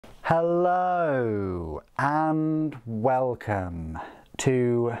Hello and welcome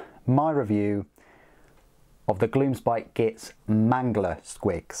to my review of the Gloomspite Gitz Mangler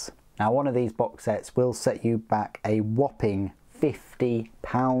Squigs. Now, one of these box sets will set you back a whopping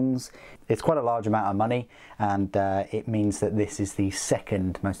 £50. It's quite a large amount of money, and it means that this is the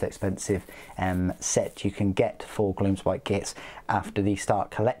second most expensive set you can get for Gloomspite Gitz after the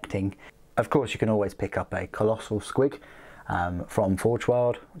start collecting. Of course, you can always pick up a colossal squig from Forge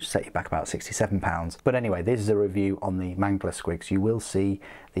World, which set you back about £67. But anyway, this is a review on the Mangler Squigs. You will see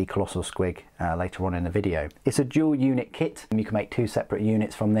the colossal squig later on in the video. It's a dual unit kit, and you can make two separate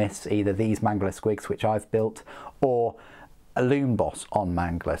units from this, either these Mangler Squigs which I've built, or a Loon Boss on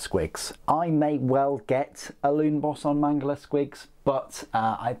Mangler Squigs. I may well get a Loon Boss on Mangler Squigs, but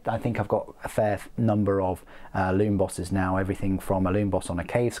I think I've got a fair number of Loon Bosses now, everything from a Loon Boss on a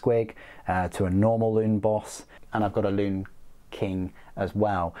Cave Squig to a normal Loon Boss, and I've got a Loon King as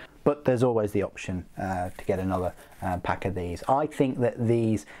well. But there's always the option to get another pack of these. I think that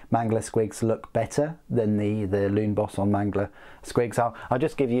these Mangler Squigs look better than the Loon Boss on Mangler Squigs. I'll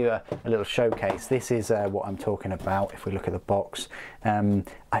just give you a little showcase. This is what I'm talking about. If we look at the box,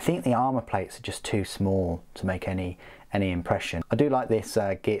 I think the armor plates are just too small to make any impression. I do like this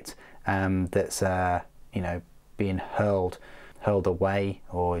Git that's you know, being hurled away,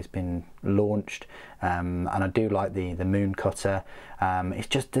 or it's been launched, and I do like the moon cutter. It's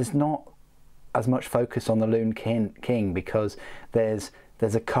just there's not as much focus on the Loon King because there's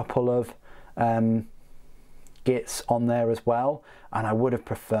a couple of Gits on there as well, and I would have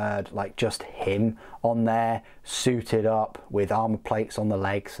preferred like just him on there, suited up with armor plates on the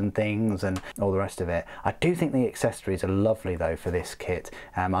legs and things and all the rest of it. I do think the accessories are lovely though for this kit.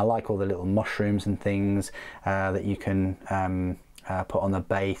 I like all the little mushrooms and things that you can put on the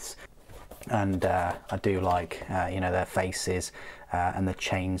base, and I do like you know, their faces and the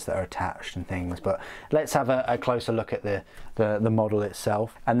chains that are attached and things. But let's have a closer look at the model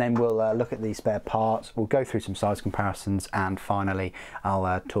itself, and then we'll look at the spare parts. We'll go through some size comparisons, and finally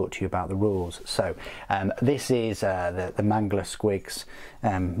I'll talk to you about the rules. So this is the Mangler Squigs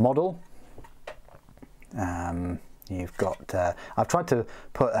model. You've got, I've tried to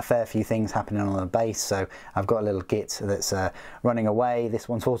put a fair few things happening on the base. So I've got a little Git that's running away. This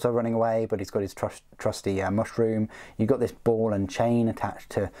one's also running away, but he's got his trusty mushroom. You've got this ball and chain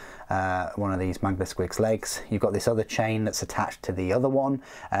attached to one of these Mangler Squigs legs. You've got this other chain that's attached to the other one.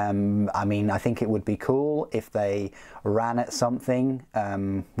 I mean, I think it would be cool if they ran at something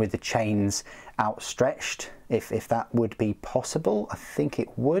with the chains outstretched, if that would be possible. I think it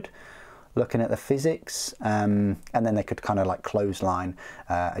would, looking at the physics, and then they could kind of like clothesline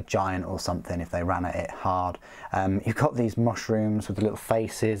a giant or something if they ran at it hard. You've got these mushrooms with the little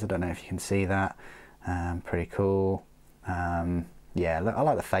faces. I don't know if you can see that. Pretty cool. Yeah, look, I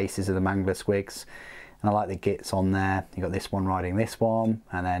like the faces of the Mangler Squigs, and I like the Gits on there. You've got this one riding this one,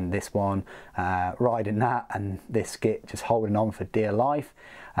 and then this one riding that, and this Git just holding on for dear life.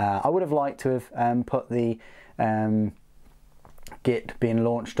 I would have liked to have put the Git being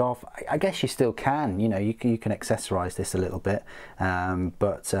launched off. I guess you still can, you know, you can accessorize this a little bit,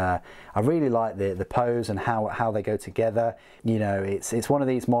 but I really like the pose and how they go together. You know, it's one of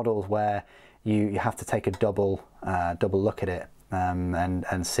these models where you have to take a double look at it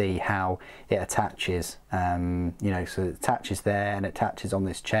and see how it attaches. You know, so it attaches there and it attaches on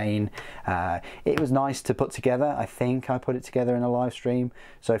this chain. It was nice to put together. I think I put it together in a live stream,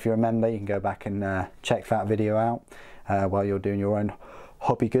 so if you remember, you can go back and check that video out while you're doing your own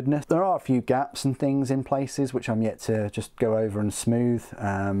hobby goodness. There are a few gaps and things in places which I'm yet to just go over and smooth,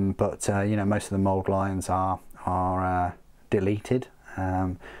 but you know, most of the mold lines are deleted.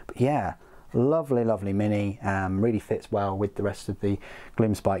 But yeah, lovely mini, really fits well with the rest of the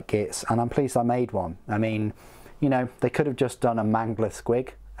Gloomspite Gitz, and I'm pleased I made one. I mean, you know, they could have just done a Mangler Squig,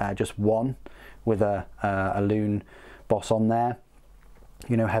 just one with a Loon Boss on there,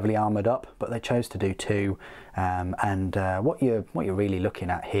 you know, heavily armored up, but they chose to do two. And what you're really looking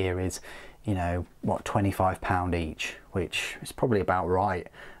at here is, you know, what, £25 each, which is probably about right,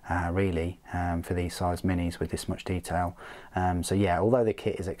 really, for these size minis with this much detail. So yeah, although the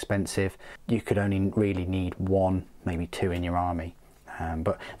kit is expensive, you could only really need one, maybe two in your army.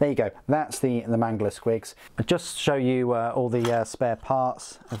 But there you go, that's the Mangler Squigs. I'll just show you all the spare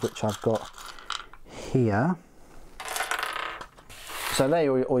parts, of which I've got here. So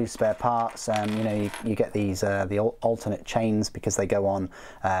there are all your spare parts. You know, you get these the alternate chains because they go on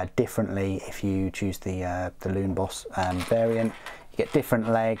differently if you choose the Loon Boss variant. You get different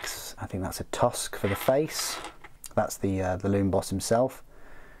legs. I think that's a tusk for the face. That's the Loon Boss himself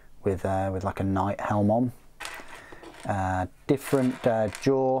with like a knight helm on. Different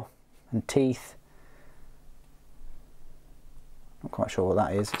jaw and teeth. Not quite sure what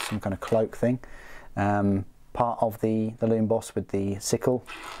that is. It's some kind of cloak thing. Part of the loom boss with the sickle.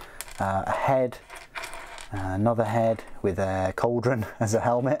 A head. Another head with a cauldron as a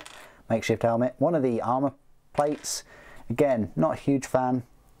helmet. Makeshift helmet. One of the armor plates. Again, not a huge fan.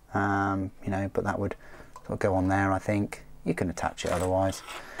 You know, but that would sort of go on there, I think. You can attach it otherwise.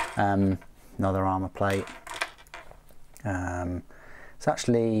 Another armor plate. It's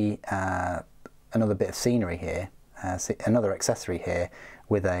actually another bit of scenery here, another accessory here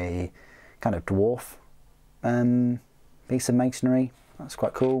with a kind of dwarf piece of masonry. That's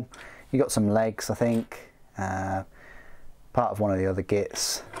quite cool. You got some legs, I think, part of one of the other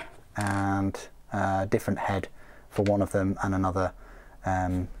Gitz, and a different head for one of them, and another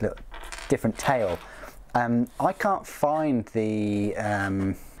little different tail. I can't find the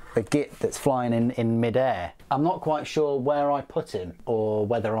Git that's flying in mid-air. I'm not quite sure where I put him, or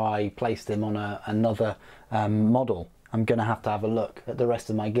whether I placed him on another model. I'm going to have a look at the rest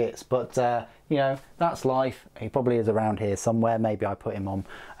of my Gits, but you know, that's life. He probably is around here somewhere. Maybe I put him on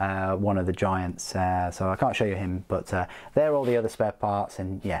one of the giants, so I can't show you him, but there are all the other spare parts,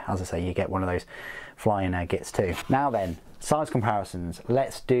 and yeah, as I say, you get one of those flying Gits too. Now then, size comparisons.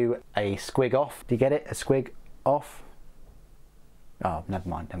 Let's do a squig off. Do you get it? A squig off? Oh, never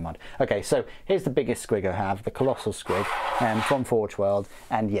mind. Okay, so here's the biggest squig I have, the Colossal Squig from Forge World,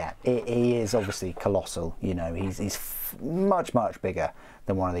 and yeah, he is obviously colossal. You know, he's much bigger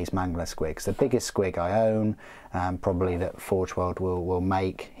than one of these Mangler Squigs. The biggest squig I own, probably that Forge World will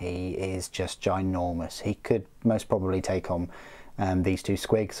make. He is just ginormous. He could most probably take on these two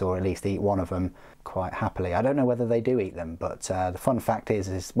squigs, or at least eat one of them quite happily. I don't know whether they do eat them, but the fun fact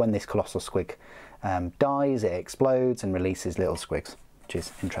is when this Colossal Squig dies, it explodes and releases little squigs, which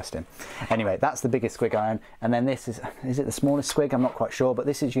is interesting. Anyway, that's the biggest squig I own, and then this is it the smallest squig? I'm not quite sure, but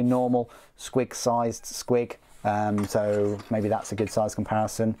this is your normal squig sized squig, so maybe that's a good size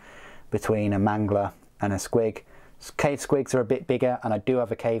comparison between a Mangler and a squig. Cave squigs are a bit bigger, and I do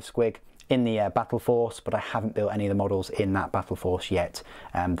have a cave squig in the Battle Force, but I haven't built any of the models in that Battle Force yet.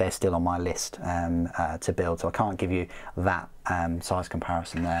 They're still on my list to build, so I can't give you that size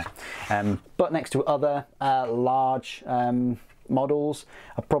comparison there. But next to other large models,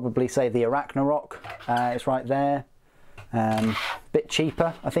 I'd probably say the Arachnarok is right there. Bit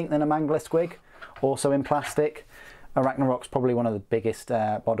cheaper, I think, than a Mangler Squig, also in plastic. Arachnarok's probably one of the biggest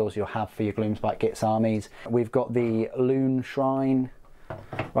models you'll have for your Gloomspite Gitz armies. We've got the Loon Shrine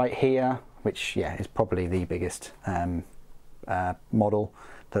right here, which yeah is probably the biggest model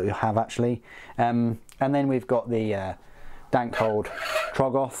that you'll have actually, and then we've got the Dankhold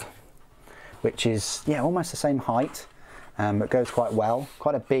Troggoth, which is yeah almost the same height, but goes quite well.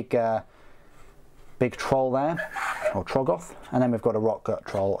 Quite a big troll there, or Troggoth, and then we've got a Rock Gut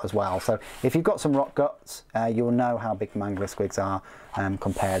Troll as well. So if you've got some Rock Guts, you'll know how big Mangler Squigs are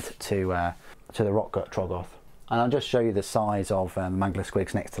compared to the Rock Gut Troggoth. And I'll just show you the size of Mangler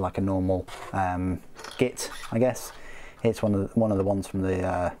Squigs next to like a normal Git, I guess. It's one of the ones from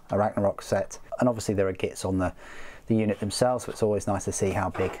the Arachnarok set, and obviously there are Gits on the unit themselves, so it's always nice to see how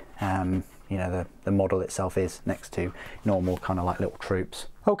big you know the model itself is next to normal kind of like little troops.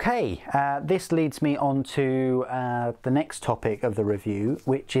 Okay, this leads me on to the next topic of the review,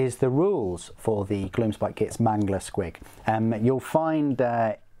 which is the rules for the Gloomspite Gitz Mangler Squig. You'll find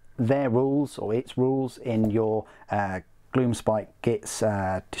their rules, or its rules, in your Gloomspite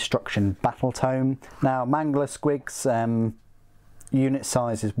Gitz Destruction Battle Tome. Now, Mangler Squigs, unit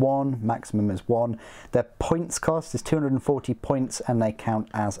size is 1, maximum is 1. Their points cost is 240 points, and they count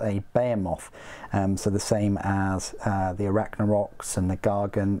as a Behemoth, so the same as the Arachnaroks and the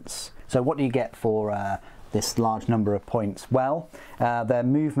Gargants. So what do you get for this large number of points? Well, their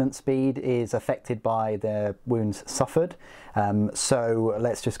movement speed is affected by their wounds suffered. So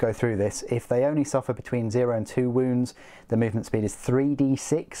let's just go through this. If they only suffer between 0 and 2 wounds, the movement speed is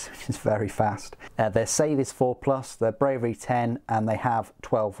 3d6, which is very fast. Their save is 4+, their bravery 10, and they have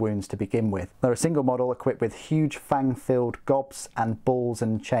 12 wounds to begin with. They're a single model equipped with huge fang-filled gobs and balls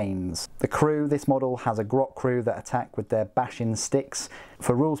and chains. The crew, this model has a grot crew that attack with their bashing sticks.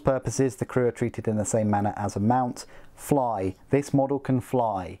 For rules purposes, the crew are treated in the same manner as a mount. Fly. This model can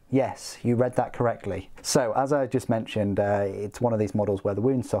fly. Yes, you read that correctly. So, as I just mentioned, it's one of these models where the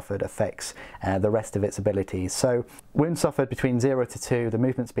wound suffered affects the rest of its abilities. So, wound suffered between 0 to 2, the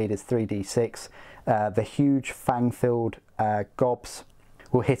movement speed is 3d6. The huge fang-filled gobs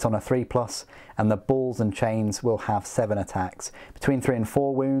will hit on a 3+, and the balls and chains will have 7 attacks. Between 3 and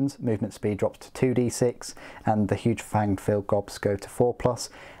 4 wounds, movement speed drops to 2d6, and the huge fang-filled gobs go to 4+.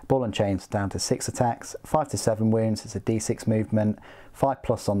 Ball and chains down to 6 attacks. 5 to 7 wounds, it's a d6 movement.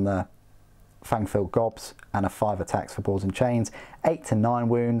 5+ on the fang-filled gobs and a 5 attacks for balls and chains, 8 to 9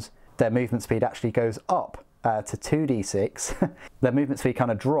 wounds. Their movement speed actually goes up to 2d6. Their movement speed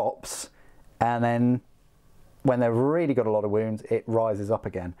kind of drops, and then when they've really got a lot of wounds, it rises up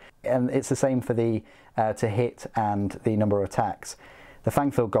again. And it's the same for the to hit and the number of attacks. The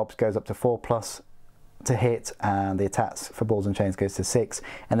fang-filled gobs goes up to 4+ to hit, and the attacks for balls and chains goes to 6.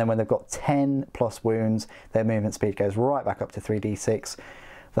 And then when they've got 10+ wounds, their movement speed goes right back up to 3d6.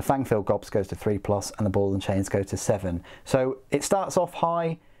 The fang-filled gobs goes to 3+, and the balls and chains go to 7. So it starts off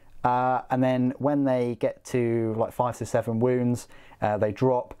high, and then when they get to like 5 to 7 wounds, they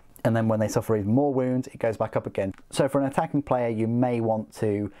drop. And then when they suffer even more wounds, it goes back up again. So for an attacking player, you may want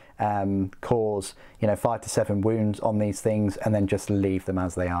to cause 5 to 7 wounds on these things and then just leave them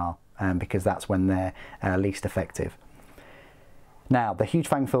as they are, because that's when they're least effective. Now, the huge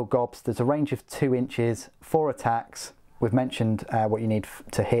fang-filled gobs, there's a range of 2 inches, 4 attacks. We've mentioned what you need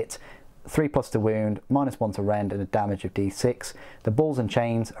to hit. 3+ to wound, -1 to rend, and a damage of d6. The balls and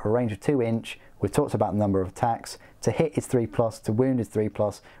chains are a range of 2 inch. We've talked about the number of attacks. To hit is 3+, to wound is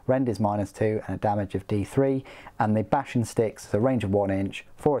 3+, rend is -2, and a damage of d3. And the bash and sticks is a range of 1 inch,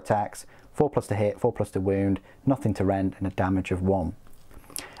 4 attacks, 4+ to hit, 4+ to wound, nothing to rend, and a damage of 1.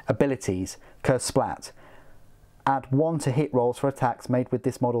 Abilities: Curse Splat. Add 1 to hit rolls for attacks made with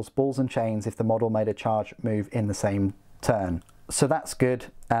this model's balls and chains if the model made a charge move in the same turn. So that's good.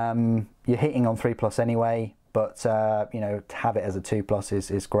 You're hitting on 3+ anyway, but to have it as a 2+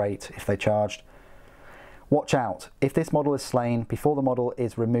 is great if they charged. Watch out. If this model is slain before the model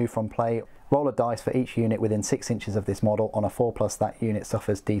is removed from play, roll a dice for each unit within 6 inches of this model. On a 4+, that unit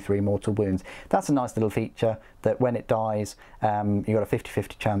suffers d3 mortal wounds. That's a nice little feature, that when it dies, you've got a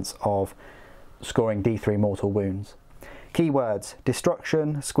 50-50 chance of scoring d3 mortal wounds. Keywords: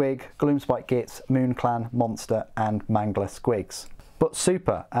 Destruction, Squig, Gloomspite Gitz, Moon Clan, Monster, and Mangler Squigs. But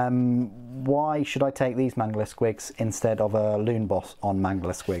super, why should I take these Mangler Squigs instead of a Loon Boss on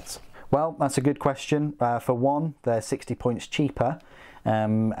Mangler Squigs? Well, that's a good question. For one, they're 60 points cheaper,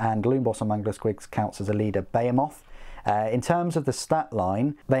 and Loon Boss on Mangler Squigs counts as a leader Behemoth. In terms of the stat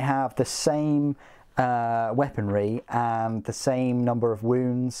line, they have the same weaponry and the same number of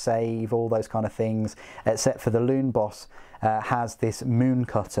wounds, save, all those kind of things, except for the Loon Boss has this Moon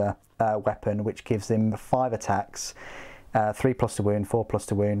Cutter weapon, which gives him 5 attacks, 3+ to wound, 4+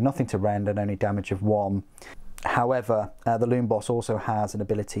 to wound, nothing to rend, and only damage of 1. However, the Loon Boss also has an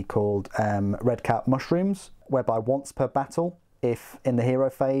ability called Red Cap Mushrooms, whereby once per battle, if in the hero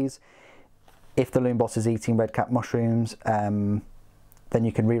phase, if the Loon Boss is eating Red Cap Mushrooms, then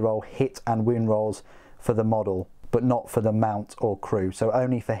you can reroll hit and wound rolls for the model, but not for the mount or crew, so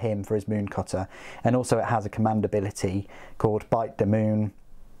only for him for his Moon Cutter. And also it has a command ability called Bite the Moon,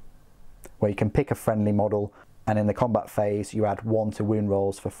 where you can pick a friendly model, and in the combat phase you add 1 to wound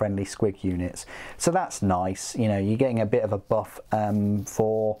rolls for friendly Squig units. So that's nice, you're getting a bit of a buff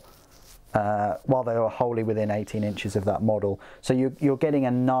for while they are wholly within 18 inches of that model. So you're getting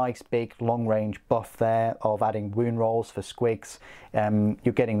a nice big long range buff there of adding wound rolls for Squigs.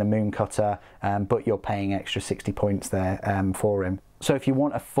 You're getting the Moon Cutter, but you're paying extra 60 points there for him. So if you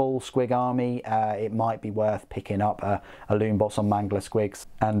want a full Squig army, it might be worth picking up a Loon Boss on Mangler Squigs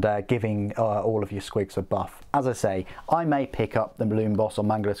and giving all of your Squigs a buff. As I say, I may pick up the Loon Boss on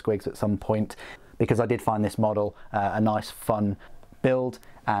Mangler Squigs at some point, because I did find this model a nice fun build,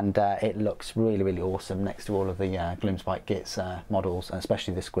 and it looks really, really awesome next to all of the Gloomspite Gitz models, and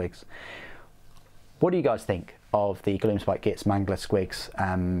especially the Squigs. What do you guys think of the Gloomspite Gitz Mangler Squigs?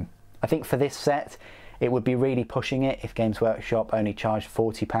 I think for this set, it would be really pushing it if Games Workshop only charged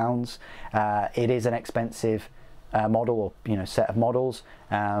 £40. It is an expensive model, or set of models,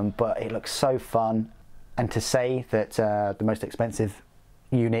 but it looks so fun. And to say that the most expensive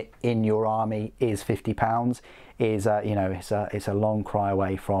unit in your army is £50 is it's a long cry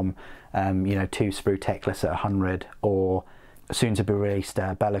away from 2 Sprue Techless at 100, or soon to be released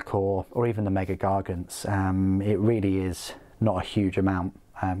Be'lakor, or even the Mega Gargants. It really is not a huge amount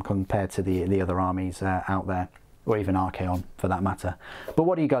compared to the other armies out there, or even Archaon for that matter. But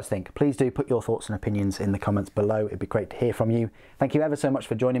what do you guys think? Please do put your thoughts and opinions in the comments below. It'd be great to hear from you. Thank you ever so much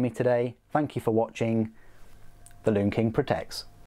for joining me today. Thank you for watching. The Loon King protects.